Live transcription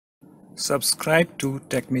Subscribe to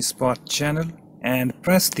TechMeSpot channel and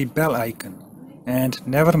press the bell icon and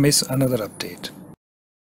never miss another update.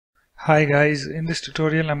 Hi guys, in this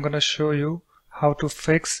tutorial I'm going to show you how to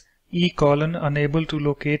fix unable to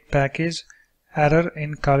locate package error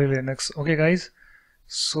in Kali Linux. Okay guys,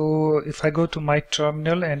 so if I go to my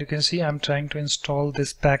terminal and you can see I'm trying to install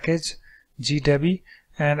this package GDB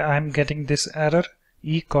and I'm getting this error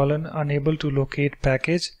unable to locate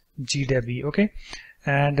package GDB. Okay,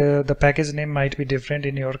 and the package name might be different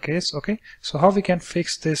in your case. Okay, so how we can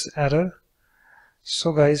fix this error?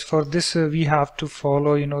 So guys, for this we have to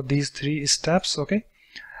follow these 3 steps. Okay,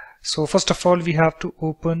 so first of all we have to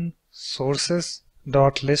open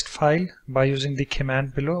sources.list file by using the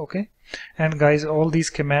command below. Okay, and guys, all these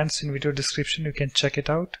commands in video description, you can check it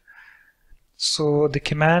out. So the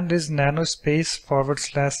command is nano space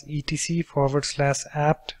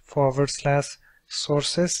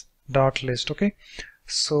 /etc/apt/sources.list. okay,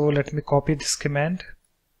 so let me copy this command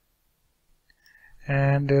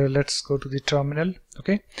and let's go to the terminal.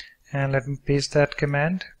 Okay, and let me paste that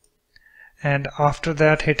command, and after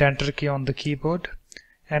that hit enter key on the keyboard.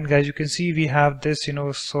 And guys, you can see we have this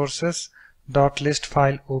sources.list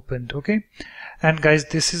file opened. Okay, and guys,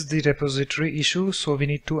 this is the repository issue, so we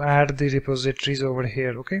need to add the repositories over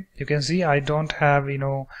here. Okay, you can see I don't have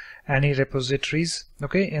any repositories,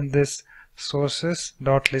 okay, in this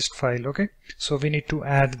sources.list file. Okay, so we need to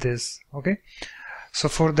add this. Okay, so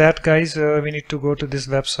for that guys, we need to go to this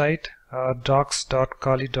website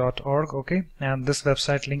docs.kali.org. okay, and this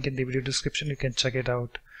website link in the video description, you can check it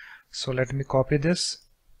out. So let me copy this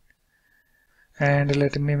and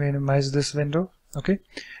let me minimize this window. Okay,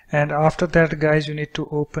 and after that guys, you need to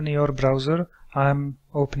open your browser. I'm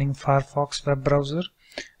opening Firefox web browser,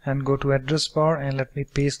 and go to address bar and let me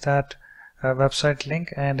paste that website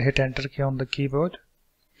link and hit enter key on the keyboard.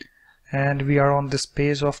 And we are on this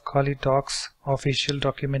page of Kali Docs official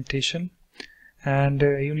documentation, and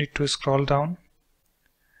you need to scroll down,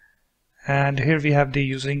 and here we have the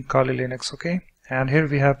using Kali Linux. Okay, and here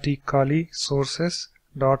we have the Kali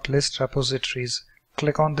sources.list repositories.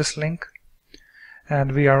 Click on this link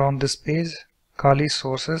and we are on this page, Kali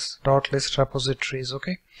sources.list repositories.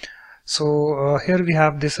 Okay, so here we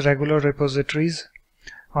have this regular repositories.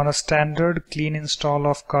 On a standard clean install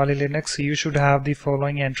of Kali Linux, you should have the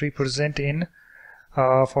following entry present in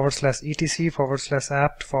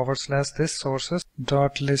 /etc/apt/this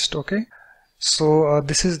sources.list. okay, so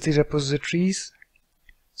this is the repositories.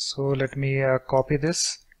 So let me copy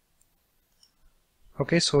this.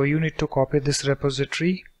 Okay, so you need to copy this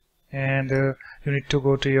repository, and you need to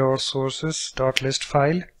go to your sources.list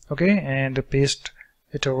file. Okay, and paste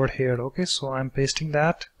it over here. Okay, so I'm pasting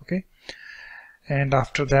that. Okay, and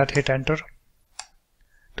after that hit enter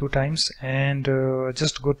 2 times, and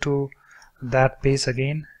just go to that page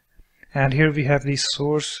again, and here we have the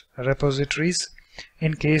source repositories.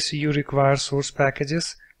 In case you require source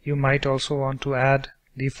packages, you might also want to add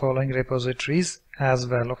the following repositories as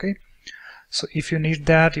well. Okay, so if you need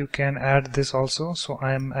that, you can add this also. So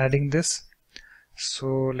I am adding this,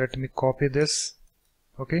 so let me copy this.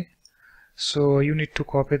 Okay, so you need to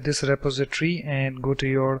copy this repository and go to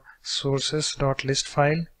your sources.list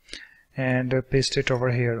file and paste it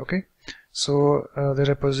over here. Okay, so the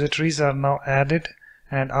repositories are now added,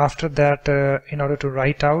 and after that in order to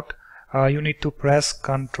write out, you need to press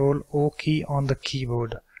Ctrl O key on the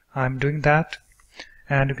keyboard. I'm doing that,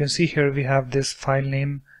 and you can see here we have this file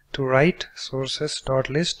name to write,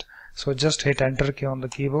 sources.list. so just hit enter key on the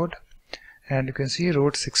keyboard, and you can see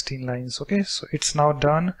wrote 16 lines. Okay, so it's now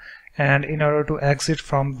done, and in order to exit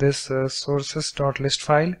from this sources.list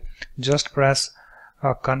file, just press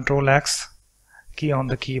Ctrl X key on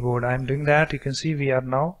the keyboard. I'm doing that. You can see we are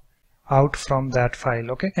now out from that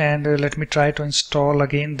file. Okay, and let me try to install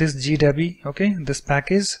again this GDB. Okay, this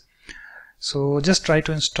package. So just try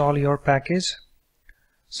to install your package.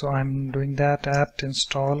 So I'm doing that, apt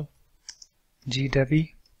install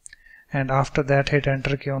GDB, and after that hit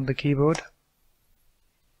enter key on the keyboard.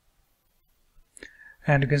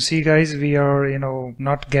 And you can see guys, we are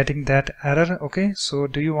not getting that error. Okay, so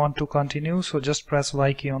do you want to continue? So just press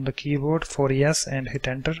Y key on the keyboard for yes and hit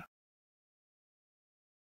enter.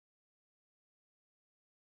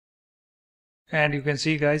 And you can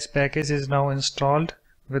see guys, package is now installed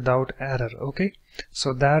without error. Okay,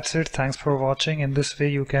 so that's it. Thanks for watching. In this way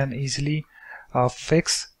you can easily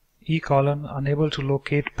fix unable to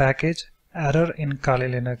locate package error in Kali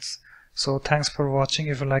Linux. So thanks for watching.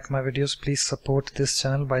 If you like my videos, please support this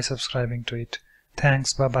channel by subscribing to it.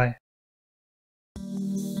 Thanks. Bye bye.